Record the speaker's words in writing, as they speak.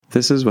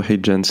This is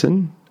Wahid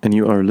Jensen, and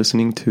you are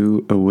listening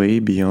to A Way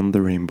Beyond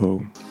the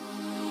Rainbow.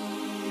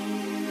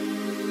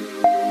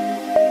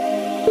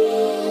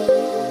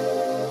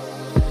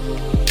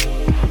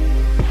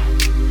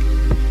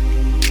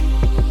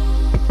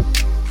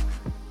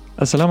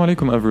 Assalamu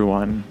alaikum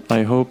everyone.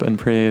 I hope and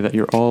pray that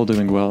you're all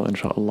doing well,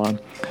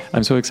 inshaAllah.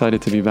 I'm so excited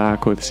to be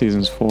back with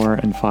seasons 4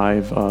 and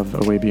 5 of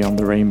A Way Beyond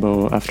the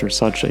Rainbow after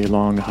such a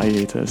long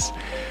hiatus.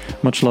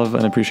 Much love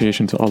and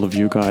appreciation to all of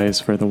you guys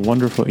for the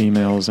wonderful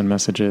emails and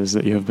messages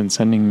that you have been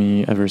sending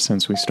me ever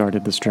since we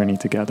started this journey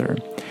together.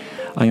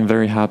 I am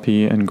very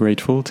happy and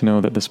grateful to know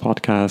that this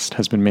podcast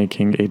has been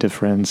making a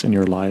difference in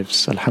your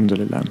lives.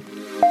 Alhamdulillah.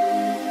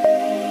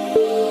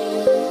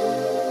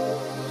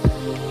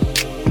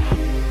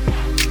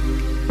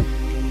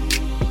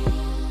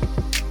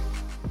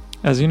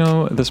 As you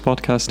know, this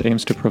podcast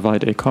aims to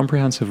provide a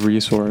comprehensive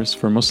resource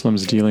for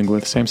Muslims dealing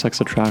with same-sex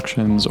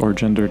attractions or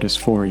gender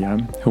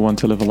dysphoria who want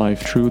to live a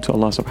life true to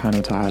Allah subhanahu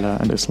wa ta'ala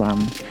and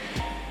Islam.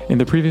 In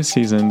the previous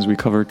seasons, we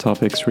covered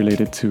topics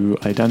related to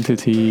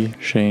identity,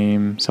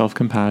 shame,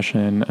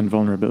 self-compassion, and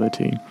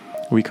vulnerability.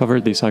 We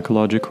covered the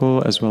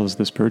psychological as well as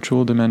the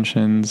spiritual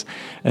dimensions,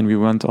 and we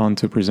went on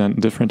to present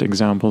different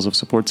examples of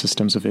support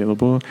systems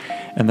available,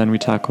 and then we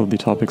tackled the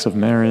topics of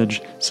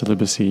marriage,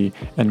 celibacy,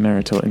 and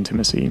marital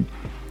intimacy.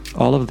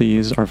 All of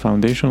these are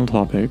foundational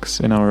topics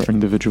in our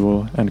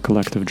individual and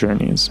collective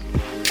journeys.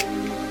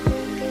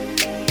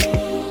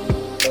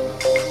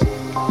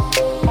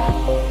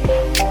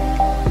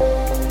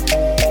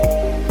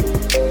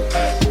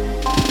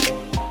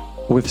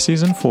 With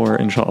Season 4,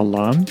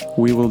 inshaAllah,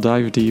 we will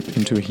dive deep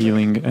into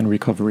healing and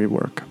recovery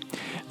work.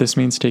 This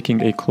means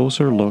taking a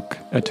closer look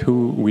at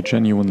who we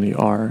genuinely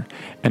are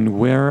and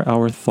where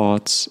our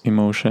thoughts,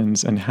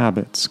 emotions, and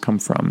habits come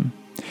from.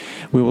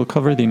 We will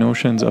cover the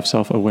notions of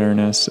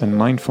self-awareness and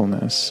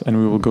mindfulness, and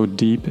we will go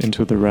deep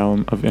into the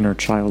realm of inner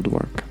child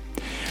work.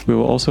 We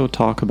will also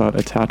talk about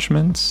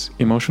attachments,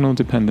 emotional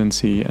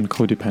dependency, and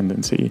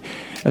codependency,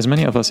 as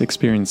many of us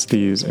experience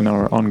these in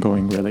our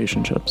ongoing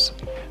relationships.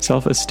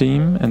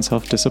 Self-esteem and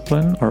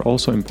self-discipline are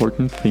also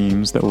important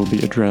themes that will be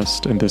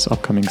addressed in this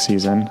upcoming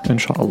season,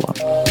 inshaAllah.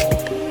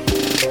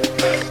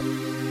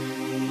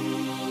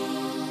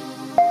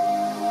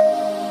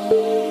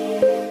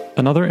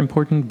 Another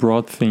important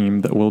broad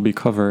theme that will be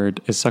covered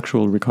is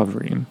sexual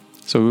recovery.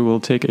 So we will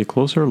take a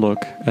closer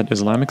look at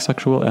Islamic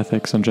sexual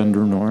ethics and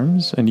gender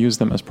norms and use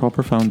them as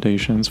proper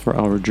foundations for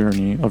our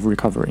journey of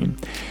recovery.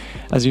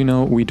 As you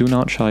know, we do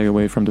not shy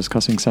away from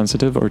discussing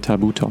sensitive or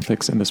taboo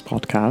topics in this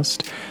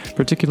podcast,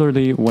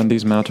 particularly when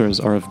these matters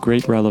are of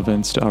great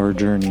relevance to our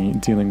journey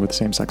dealing with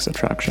same-sex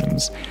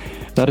attractions.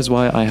 That is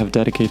why I have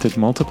dedicated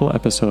multiple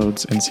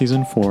episodes in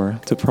Season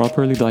 4 to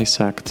properly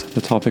dissect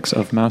the topics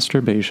of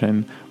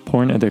masturbation,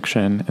 porn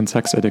addiction, and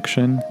sex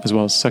addiction, as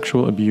well as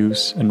sexual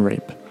abuse and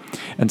rape,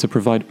 and to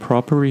provide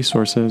proper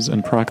resources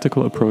and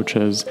practical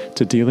approaches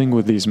to dealing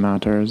with these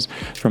matters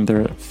from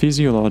their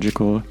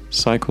physiological,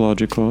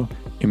 psychological,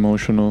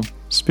 emotional,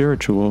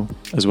 spiritual,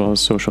 as well as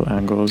social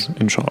angles,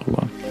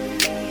 inshaAllah.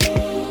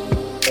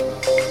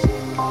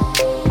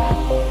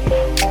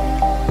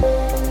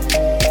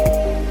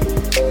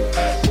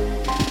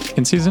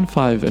 In Season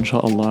 5,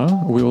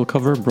 inshaAllah, we will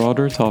cover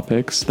broader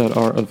topics that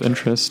are of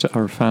interest to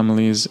our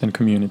families and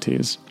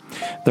communities.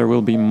 There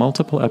will be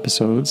multiple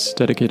episodes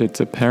dedicated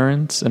to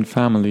parents and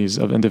families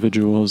of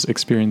individuals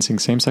experiencing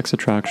same-sex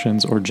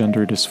attractions or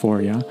gender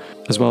dysphoria,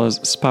 as well as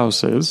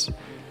spouses,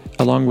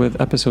 along with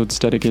episodes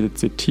dedicated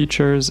to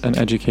teachers and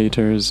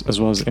educators, as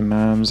well as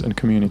imams and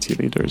community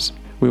leaders.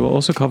 We will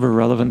also cover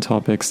relevant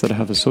topics that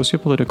have a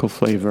socio-political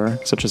flavor,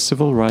 such as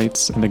civil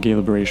rights and the gay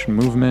liberation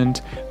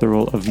movement, the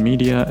role of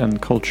media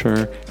and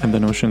culture, and the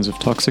notions of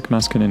toxic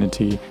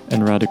masculinity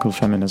and radical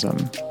feminism.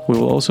 We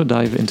will also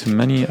dive into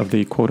many of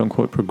the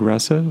quote-unquote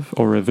progressive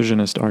or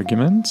revisionist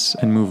arguments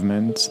and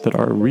movements that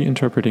are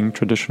reinterpreting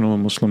traditional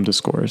Muslim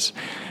discourse,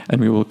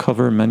 and we will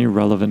cover many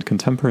relevant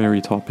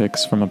contemporary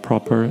topics from a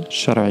proper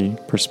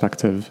Shari'i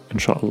perspective,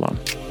 inshaAllah.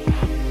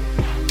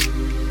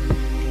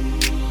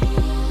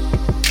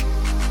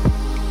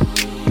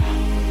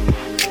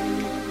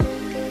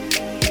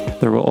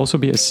 There will also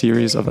be a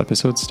series of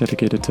episodes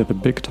dedicated to the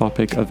big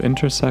topic of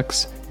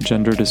intersex,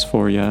 gender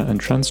dysphoria, and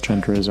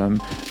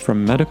transgenderism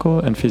from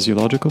medical and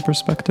physiological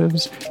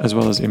perspectives, as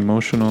well as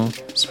emotional,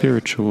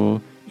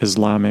 spiritual,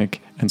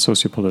 Islamic, and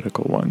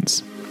sociopolitical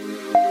ones.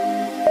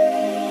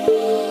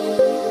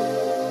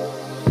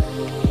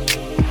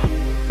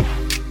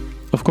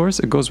 Of course,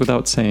 it goes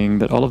without saying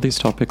that all of these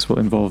topics will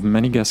involve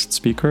many guest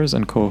speakers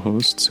and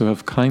co-hosts who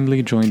have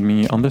kindly joined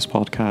me on this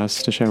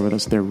podcast to share with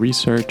us their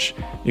research,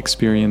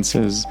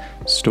 experiences,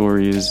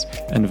 stories,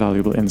 and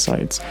valuable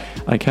insights.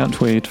 I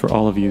can't wait for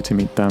all of you to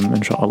meet them,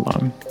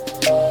 inshaAllah.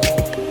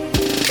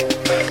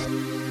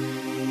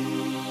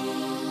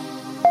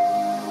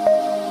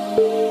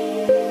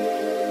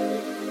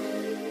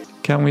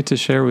 Can't wait to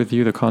share with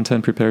you the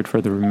content prepared for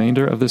the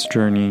remainder of this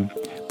journey.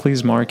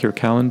 Please mark your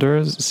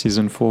calendars.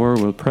 Season 4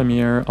 will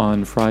premiere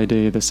on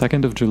Friday, the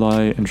 2nd of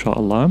July,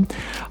 inshaAllah.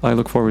 I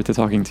look forward to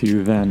talking to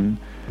you then.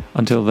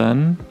 Until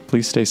then,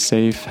 please stay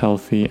safe,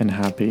 healthy, and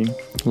happy.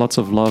 Lots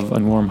of love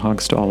and warm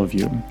hugs to all of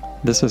you.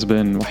 This has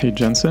been Wahid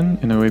Jensen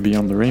in A Way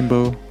Beyond the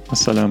Rainbow.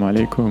 Assalamu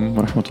alaikum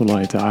wa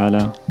rahmatullahi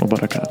ta'ala wa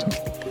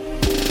barakatuh.